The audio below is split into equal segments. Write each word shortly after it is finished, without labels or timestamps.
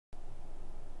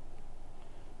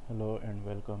Hello and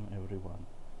welcome everyone.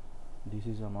 This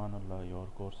is Amanullah, your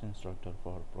course instructor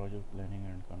for project planning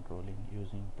and controlling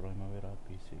using PrimaVera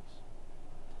P6.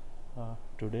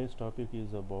 Today's topic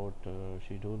is about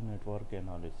schedule network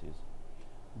analysis.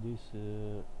 This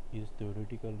is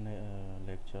theoretical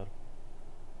lecture.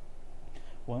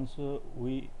 Once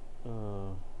we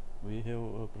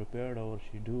have prepared our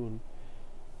schedule,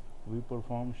 we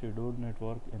perform schedule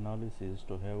network analysis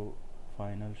to have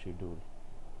final schedule.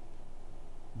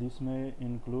 This may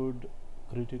include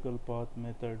critical path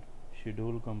method,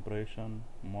 schedule compression,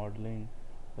 modeling,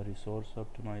 resource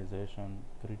optimization,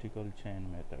 critical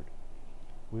chain method.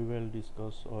 We will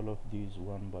discuss all of these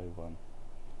one by one.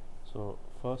 So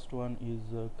first one is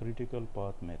critical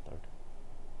path method.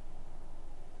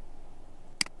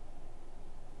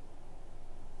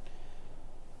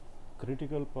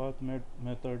 Critical path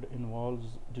method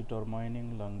involves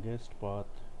determining longest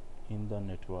path in the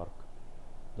network.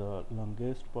 The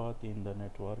longest path in the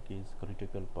network is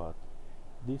critical path.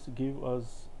 This gives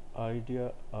us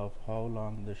idea of how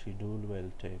long the schedule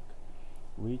will take,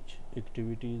 which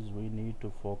activities we need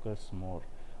to focus more.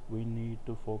 We need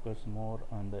to focus more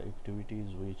on the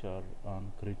activities which are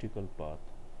on critical path,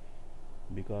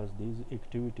 because these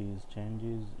activities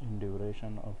changes in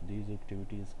duration of these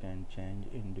activities can change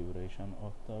in duration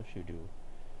of the schedule.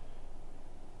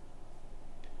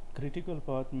 Critical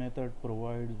path method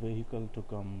provides vehicle to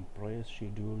compress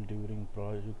schedule during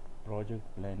project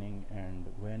planning and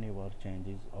whenever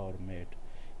changes are made.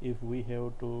 If we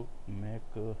have to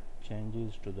make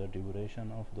changes to the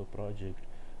duration of the project,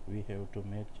 we have to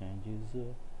make changes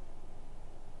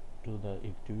to the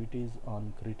activities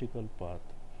on critical path.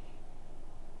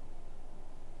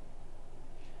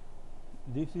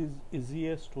 This is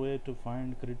easiest way to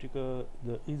find critical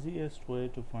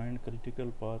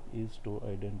path is to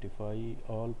identify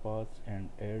all paths and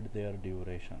add their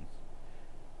durations.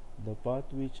 The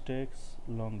path which takes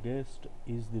longest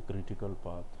is the critical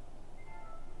path.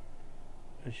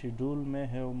 A schedule may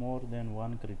have more than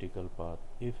one critical path.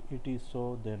 If it is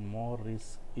so, then more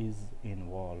risk is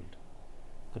involved.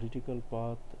 Critical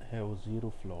path have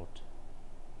zero float.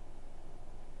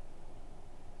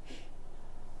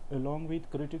 Along with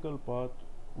critical path,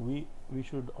 we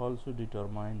should also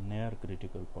determine near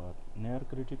critical path. Near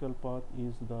critical path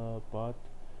is the path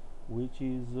which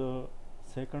is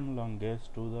second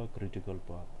longest to the critical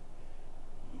path.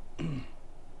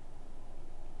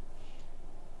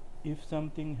 If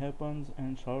something happens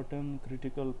and shorten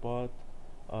critical path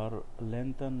or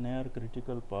lengthen near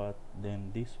critical path,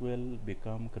 then this will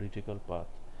become critical path.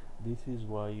 This is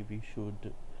why we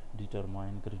should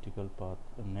determine critical path,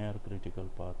 near critical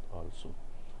path also,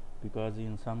 because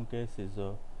in some cases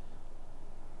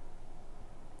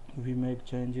we make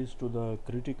changes to the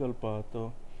critical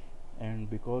path and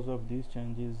because of these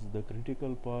changes the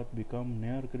critical path become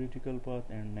near critical path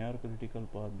and near critical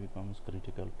path becomes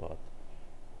critical path.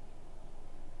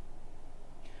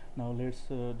 Now let's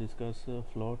discuss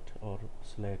float or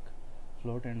slack.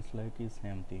 Float and slack is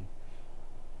same thing.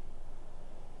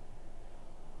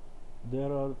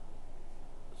 There are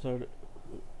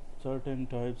certain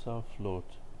types of float,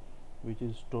 which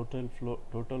is total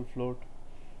float.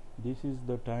 This is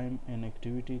the time an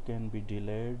activity can be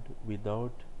delayed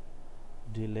without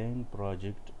delaying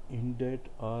project end date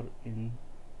or in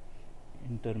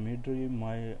intermediary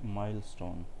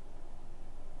milestone,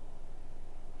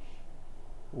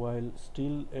 while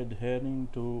still adhering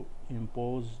to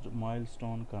imposed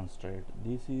milestone constraint.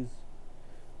 This is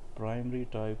primary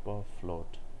type of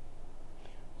float.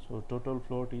 So total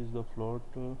float is the float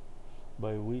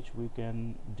by which we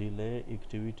can delay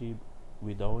activity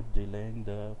without delaying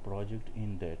the project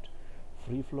end date.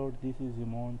 Free float, this is the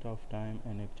amount of time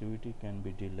an activity can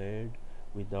be delayed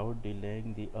without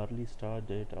delaying the early start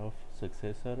date of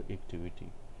successor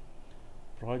activity.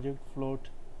 Project float,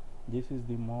 this is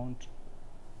the amount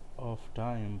of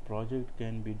time project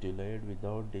can be delayed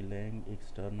without delaying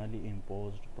externally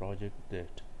imposed project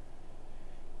date.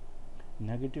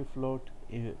 Negative float,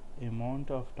 amount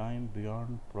of time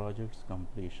beyond project's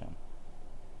completion.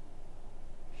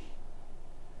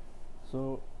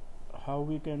 So how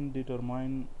we can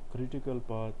determine critical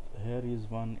path? Here is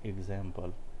one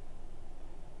example.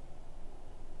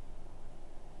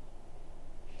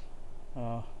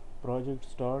 Project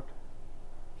start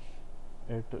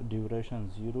at duration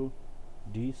 0,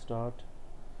 D start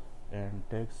and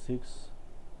takes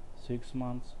 6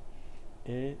 months,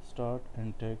 A start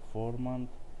and take 4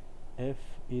 months, F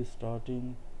is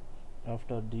starting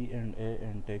after D and A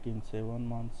and taking 7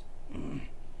 months.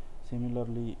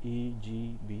 Similarly E,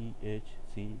 G, B, H,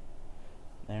 C,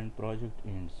 and project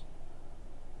ends.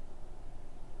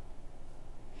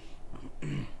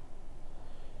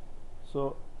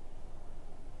 So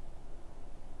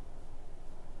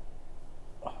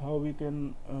how we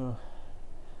can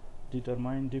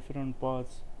determine different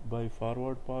paths by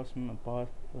forward pass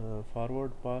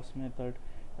method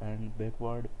and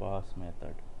backward pass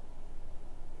method.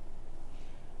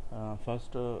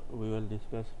 First we will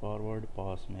discuss forward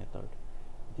pass method.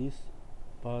 This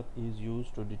path is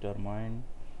used to determine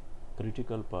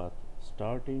critical path.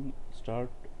 Start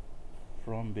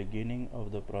from beginning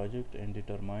of the project and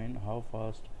determine how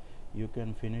fast you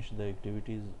can finish the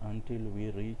activities until we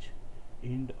reach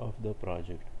end of the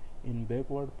project. In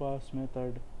backward pass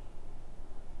method,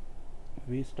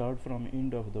 we start from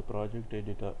end of the project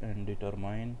and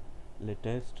determine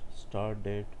latest start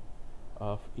date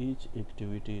of each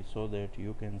activity so that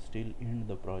you can still end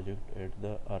the project at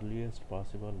the earliest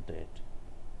possible date.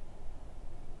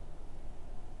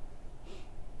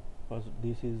 First,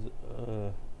 this is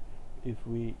if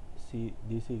we see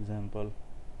this example,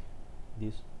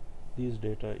 this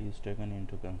data is taken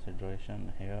into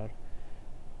consideration here.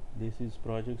 This is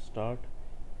project start.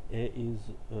 A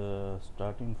is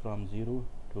starting from 0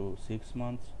 to 6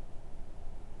 months,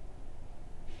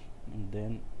 and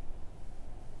then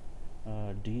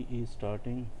D is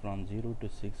starting from 0 to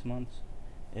 6 months.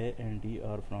 A and D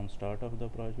are from start of the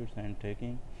project and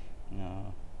taking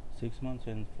 6 months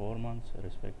and 4 months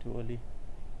respectively.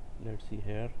 Let's see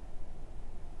here.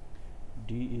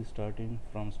 D is starting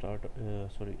from A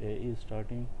is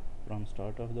starting from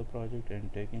start of the project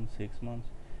and taking 6 months.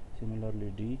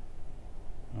 Similarly, D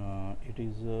it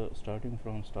is starting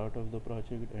from start of the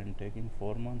project and taking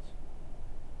 4 months.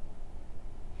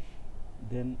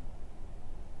 Then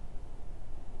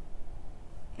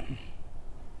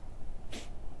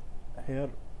here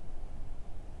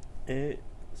A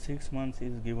 6 months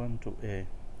is given to A,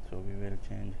 so we will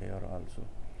change here also.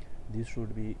 This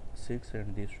should be 6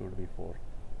 and this should be 4.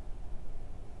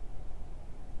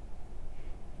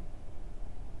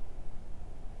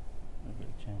 We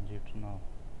will change it now.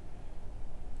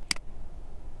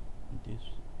 This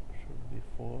should be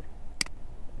 4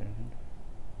 and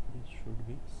this should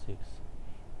be 6.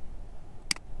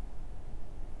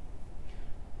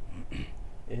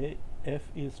 F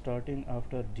is starting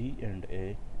after D and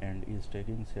A and is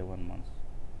taking 7 months.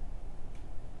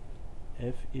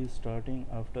 F is starting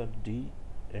after D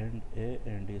and A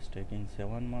and is taking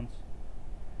 7 months.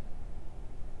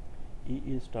 E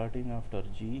is starting after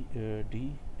D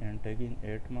and taking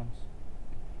 8 months.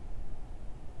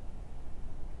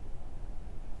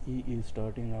 E is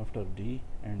starting after D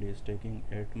and is taking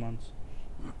 8 months.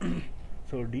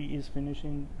 So D is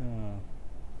finishing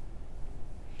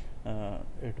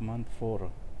at month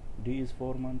 4. D is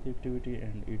 4 month activity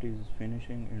and it is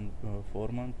finishing in 4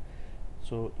 months.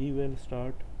 So E will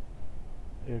start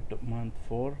at month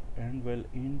 4 and will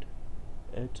end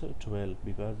at 12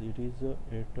 because it is a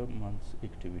 8 months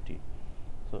activity.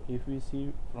 So if we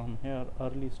see from here,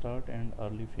 early start and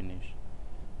early finish.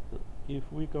 So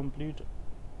if we complete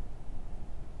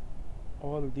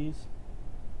all these,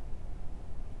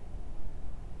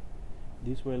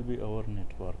 this will be our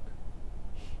network.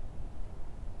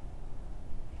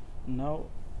 Now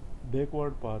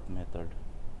backward path method,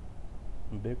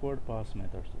 backward pass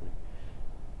method, sorry.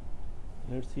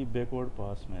 Let's see backward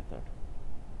pass method.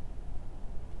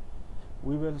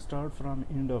 We will start from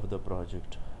end of the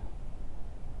project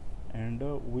and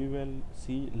we will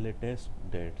see latest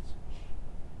dates.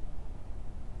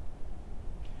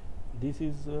 This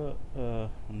is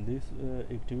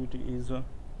activity is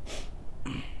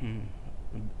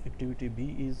activity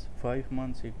B is 5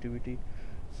 months activity.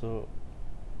 So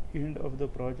end of the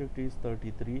project is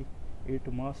 33.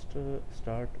 It must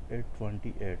start at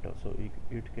 28, so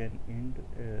it can end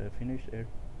finish at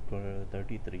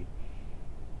 33.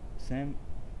 Same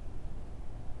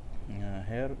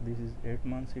here, this is 8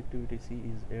 months activity. C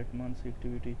is 8 months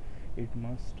activity. It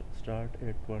must start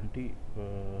at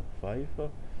 25,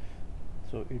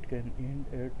 so it can end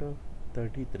at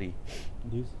 33.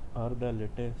 These are the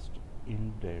latest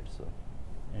end dates,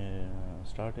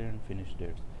 start and finish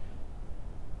dates.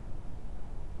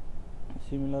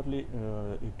 Similarly,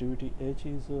 activity H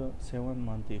is a 7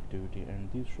 month activity and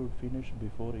this should finish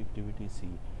before activity C.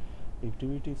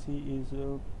 Activity C is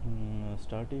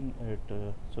starting at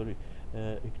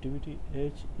activity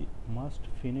H must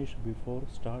finish before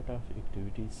start of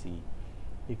activity C.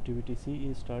 Activity C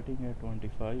is starting at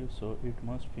 25, so it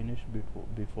must finish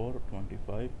before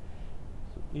 25.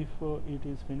 So if it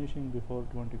is finishing before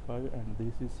 25 and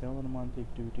this is 7 month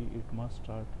activity, it must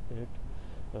start at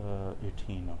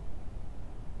 18.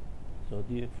 So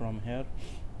from here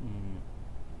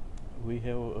we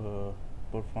have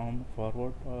performed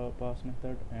forward pass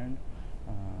method and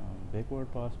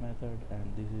backward pass method,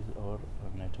 and this is our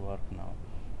network now.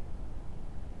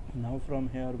 Now from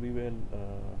here we will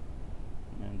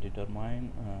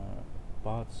determine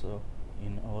paths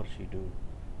in our schedule.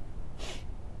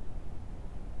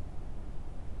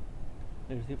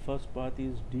 Let's see, first path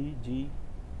is D, G,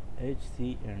 H,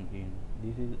 C and end.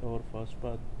 This is our first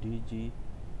path, D, G,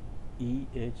 E,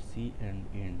 H, C and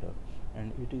end,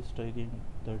 and it is taking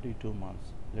 32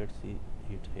 months. Let's see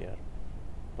it here.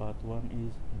 Path 1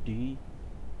 is D,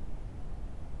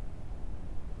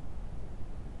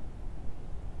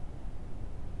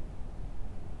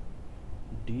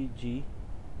 D, G,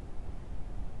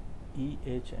 E,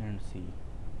 H and C.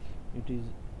 It is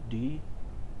D,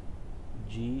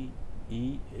 G,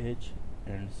 E, H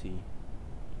and C.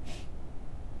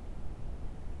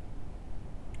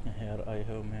 Here I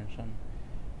have mentioned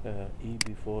E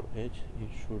before H, it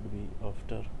should be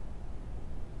after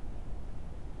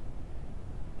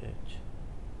H.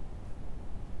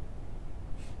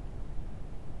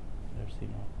 Let's see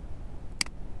now.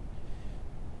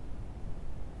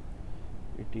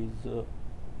 It is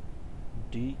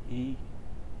D, E,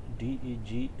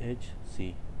 G, H,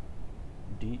 C.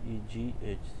 D, E, G,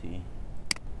 H, C.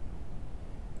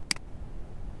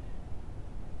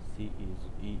 E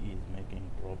is making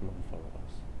problem for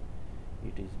us.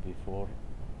 It is before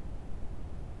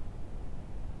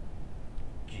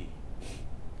G.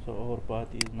 So our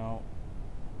path is now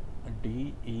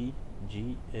D, E,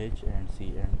 G, H and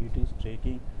C, and it is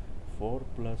taking 4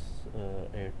 plus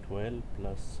 8, 12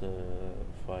 plus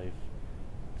 5,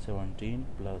 17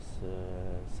 plus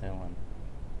 7,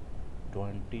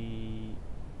 20,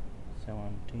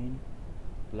 17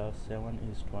 plus 7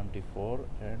 is 24,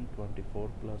 and 24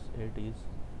 plus 8 is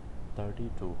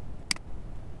 32.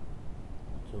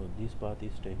 So this path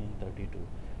is taking 32.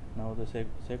 Now the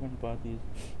second path is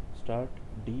start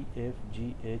D, F,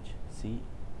 G, H, C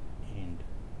end.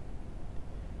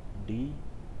 D,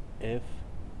 F,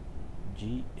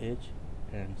 G, H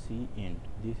and C end.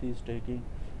 This is taking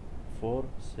 4,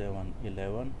 7,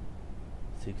 11,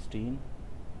 16,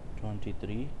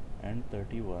 23 and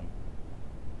 31.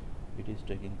 It is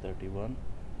taking 31.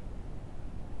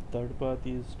 Third path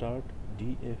is start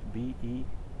D, F, B, E,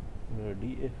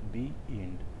 D, F, B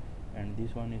end, and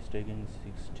this one is taking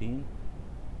 16.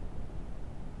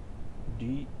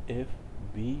 D, F,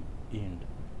 B end.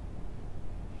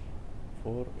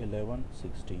 4, 11,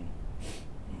 16.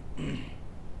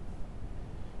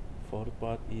 Fourth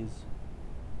path is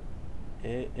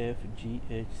A, F, G,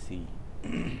 H, C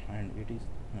and it is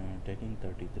taking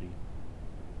 33.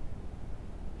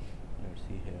 Let's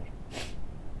see here.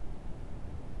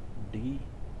 D,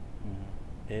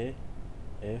 A,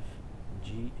 F,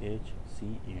 G, H,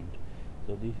 C end.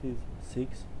 So this is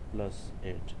 6 plus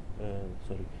 8,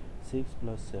 6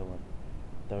 plus 7,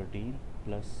 13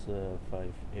 plus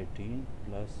 5, 18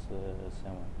 plus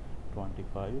 7,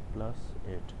 25 plus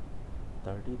 8,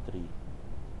 33.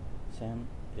 Same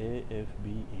A, F,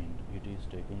 B end, it is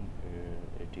taking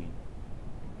 18.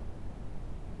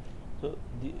 So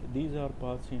these are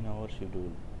paths in our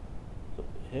schedule. So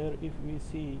here if we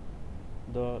see,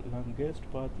 the longest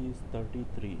path is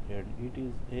 33 and it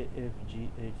is A, F, G,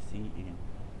 H, C end.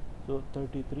 So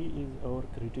 33 is our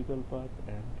critical path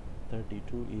and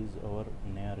 32 is our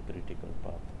near critical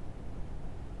path.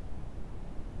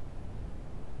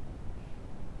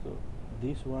 So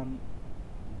this one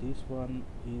is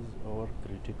our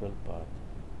critical path.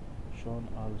 Shown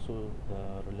also,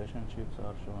 the relationships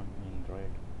are shown in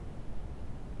red.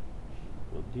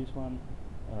 So this one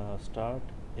start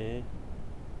A,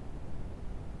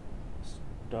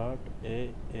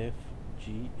 F,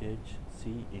 G, H,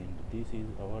 C end. This is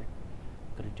our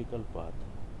critical path.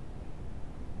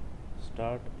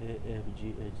 Start A, F,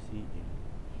 G, H, C end,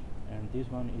 and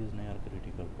this one is near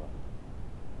critical path.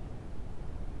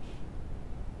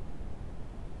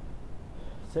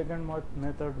 Second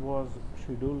method was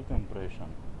schedule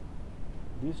compression.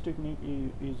 This technique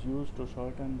is used to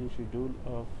shorten the schedule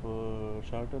of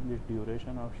shorten the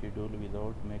duration of schedule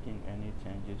without making any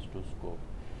changes to scope.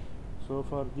 So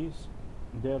for this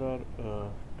there are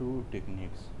two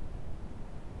techniques.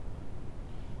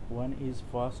 One is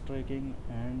fast tracking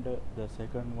and the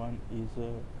second one is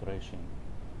crashing.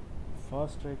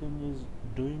 Fast tracking is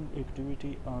doing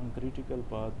activity on critical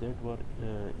path that were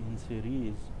in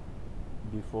series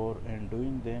before and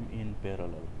doing them in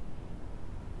parallel.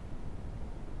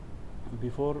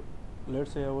 Before,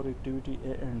 let's say our activity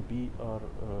A and B are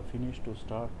finished to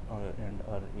start and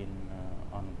are in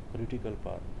on critical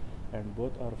path, and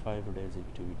both are 5 days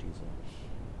activities.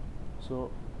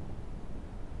 So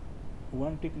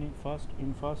one technique,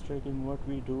 in fast tracking, what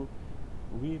we do,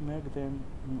 we make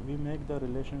the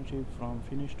relationship from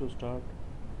finish to start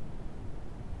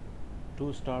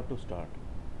to start.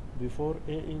 Before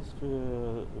A is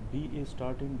B is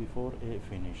starting before A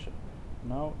finish.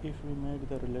 Now if we make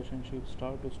the relationship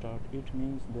start to start, it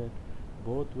means that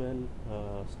both will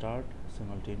start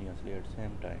simultaneously at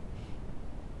same time.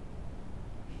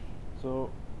 So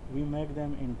we make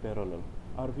them in parallel,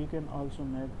 or we can also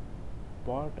make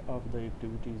part of the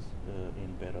activities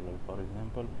in parallel. For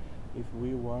example, if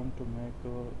we want to make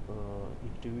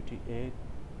activity A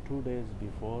 2 days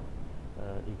before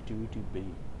activity B,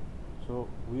 so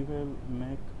we will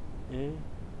make A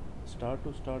start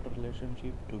to start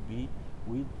relationship to B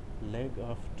with leg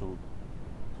of 2.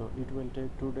 So it will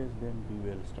take 2 days, then B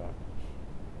will start.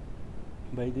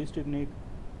 By this technique,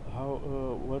 how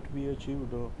what we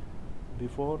achieved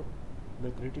before,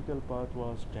 the critical path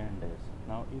was 10 days.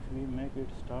 Now if we make it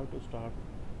start to start,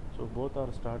 so both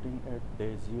are starting at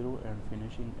day 0 and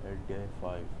finishing at day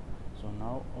 5. So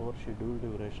now our schedule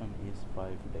duration is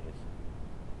 5 days.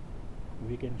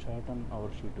 We can shorten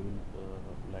our schedule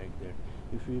like that.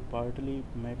 If we partly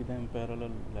make them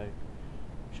parallel, like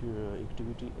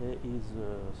activity A is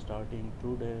starting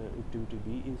 2 days, activity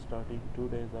B is starting 2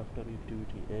 days after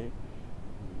activity A,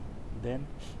 then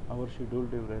our schedule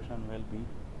duration will be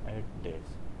 8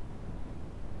 days.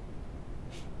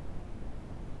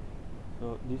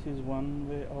 So this is one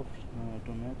way of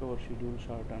to make our schedule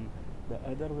shorten. The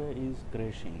other way is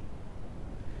crashing.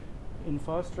 In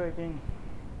fast tracking,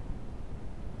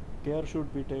 care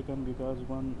should be taken, because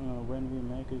when we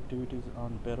make activities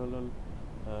on parallel,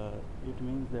 it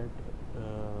means that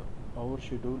our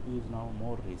schedule is now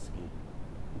more risky.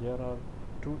 There are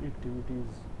two activities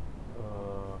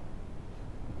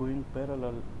going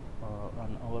parallel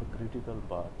on our critical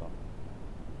path.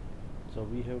 So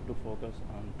we have to focus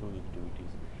on two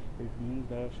activities. It means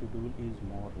the schedule is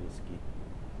more risky.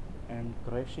 And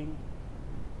crashing,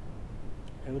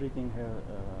 everything has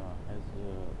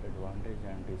advantage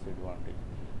and disadvantage.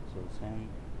 So same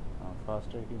fast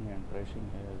tracking and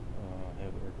crashing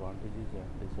have advantages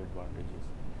and disadvantages.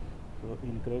 So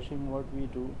in crashing, what we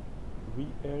do, we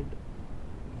add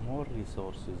more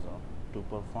resources to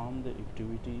perform the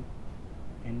activity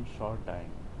in short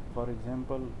time. For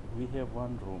example, we have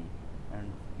one room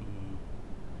and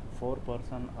 4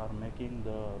 person are making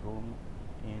the room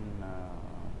in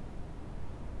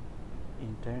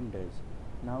 10 days.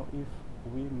 Now if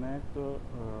we make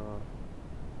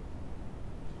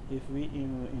if we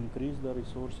increase the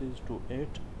resources to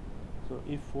 8, so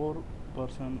if 4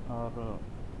 person are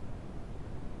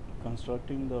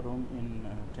constructing the room in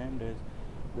 10 days,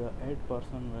 the 8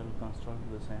 person will construct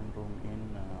the same room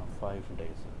in 5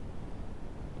 days.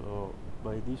 So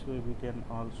by this way we can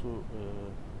also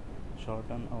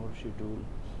shorten our schedule.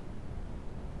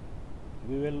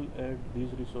 We will add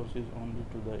these resources only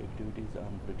to the activities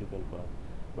on critical path.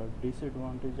 But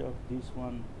disadvantage of this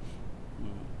one,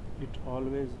 it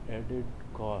always added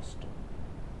cost.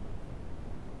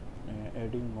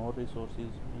 Adding more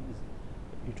resources means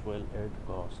it will add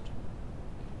cost.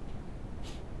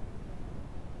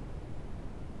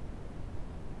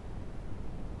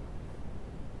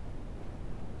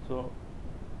 So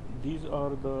these are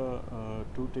the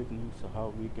two techniques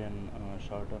how we can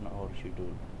shorten our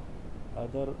schedule.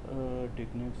 Other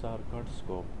techniques are cut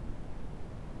scope.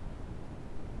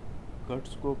 Cut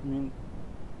scope means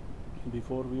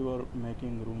before we were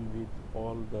making room with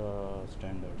all the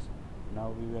standards.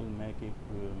 Now we will make it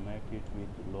with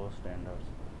low standards.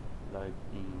 Like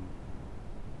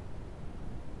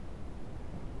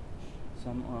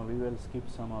we will skip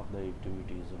some of the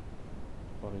activities.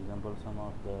 For example, some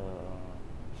of the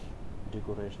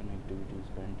decoration activities,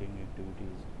 painting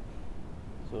activities.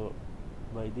 So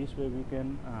by this way we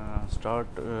can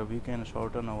we can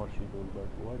shorten our schedule. But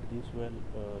what this will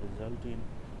result in,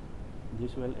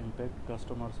 this will impact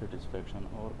customer satisfaction.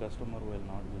 Our customer will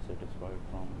not be satisfied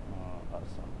from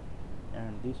us,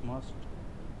 and this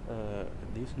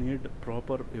need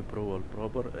proper approval,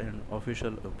 proper and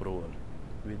official approval.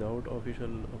 Without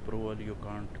official approval you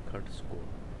can't cut scope.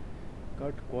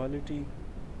 Cut quality.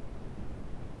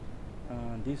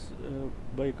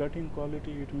 By cutting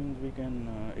quality, it means we can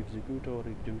execute our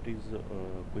activities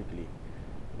quickly,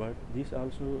 but this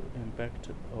also impact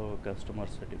our customer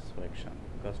satisfaction.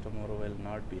 Customer will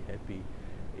not be happy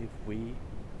if we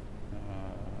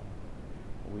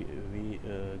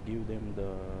give them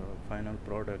the final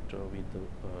product with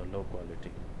low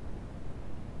quality.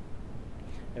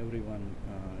 Everyone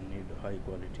need high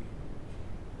quality.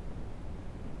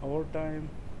 Over time,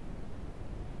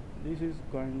 this is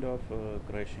kind of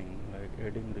crashing, like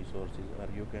adding resources, or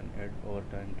you can add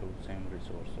overtime to same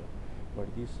resource. but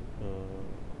this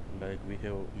like we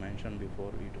have mentioned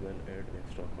before, it will add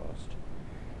extra cost.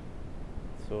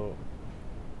 So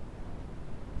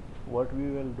what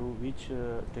we will do, which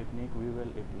technique we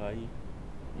will apply,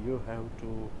 you have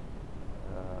to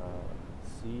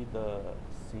see the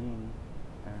scene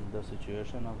and the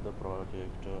situation of the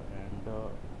project, and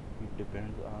it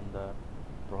depends on the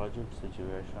project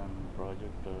situation,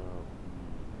 project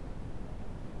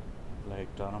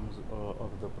like terms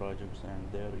of the projects,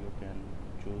 and there you can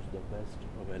choose the best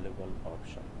available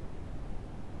option.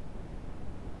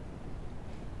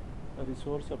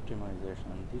 Resource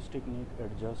optimization. This technique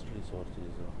adjusts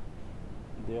resources.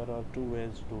 There are two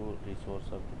ways to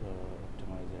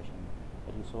optimization.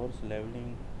 Resource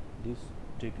leveling. This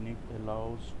technique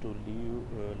allows to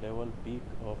level peak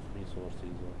of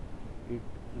resources. It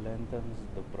lengthens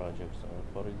the projects.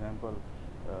 For example,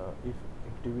 if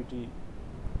activity,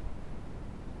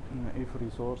 if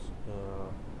resource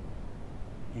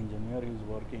engineer is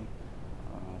working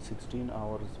 16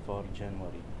 hours for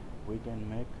January, we can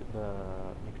make the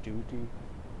activity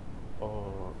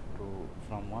to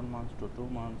from 1 month to 2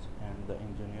 months, and the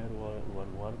engineer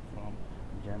will work from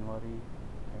January,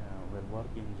 will work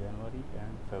in January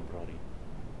and February.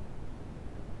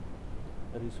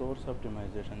 Resource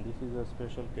optimization. This is a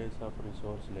special case of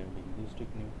resource leveling. This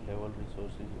technique level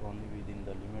resources only within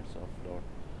the limits of load,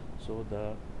 so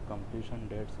the completion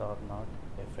dates are not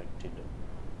affected.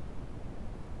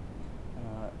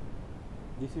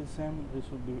 This is same. This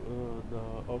would be the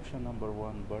option number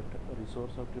one, but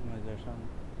resource optimization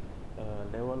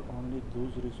level only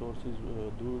those resources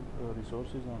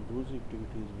on those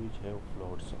activities which have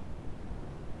floats,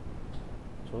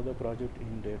 so the project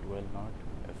end date will not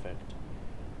affect.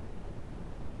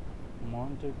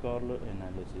 Monte Carlo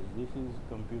analysis. This is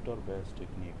computer based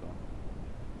technique.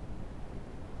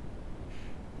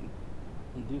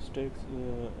 This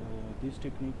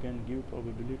technique can give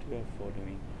probability of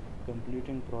following: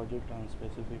 completing project on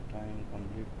specific time,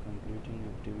 completing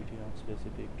activity on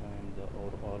specific time, the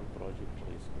overall project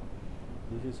risk.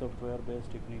 This is software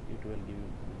based technique. It will give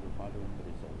the following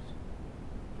results.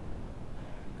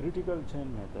 Critical chain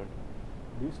method.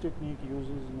 This technique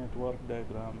uses network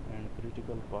diagram and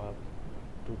critical path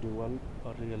to develop a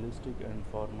realistic and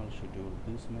formal schedule.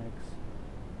 This makes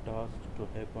tasks to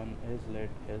happen as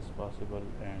late as possible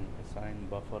and assign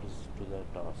buffers to the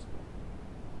task.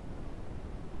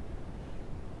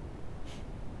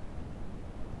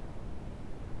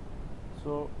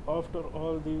 So after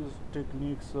all these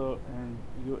techniques, and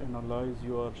you analyze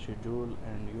your schedule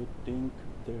and you think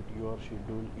that your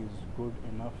schedule is good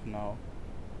enough now,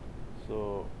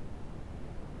 so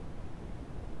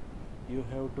you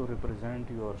have to represent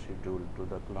your schedule to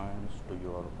the clients, to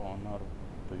your owner,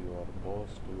 to your boss,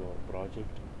 to your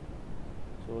project.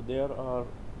 So there are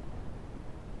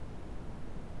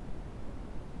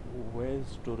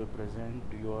ways to represent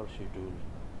your schedule,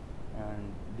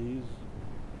 and these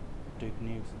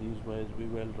techniques, these ways we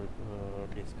will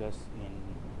discuss in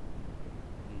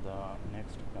the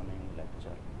next coming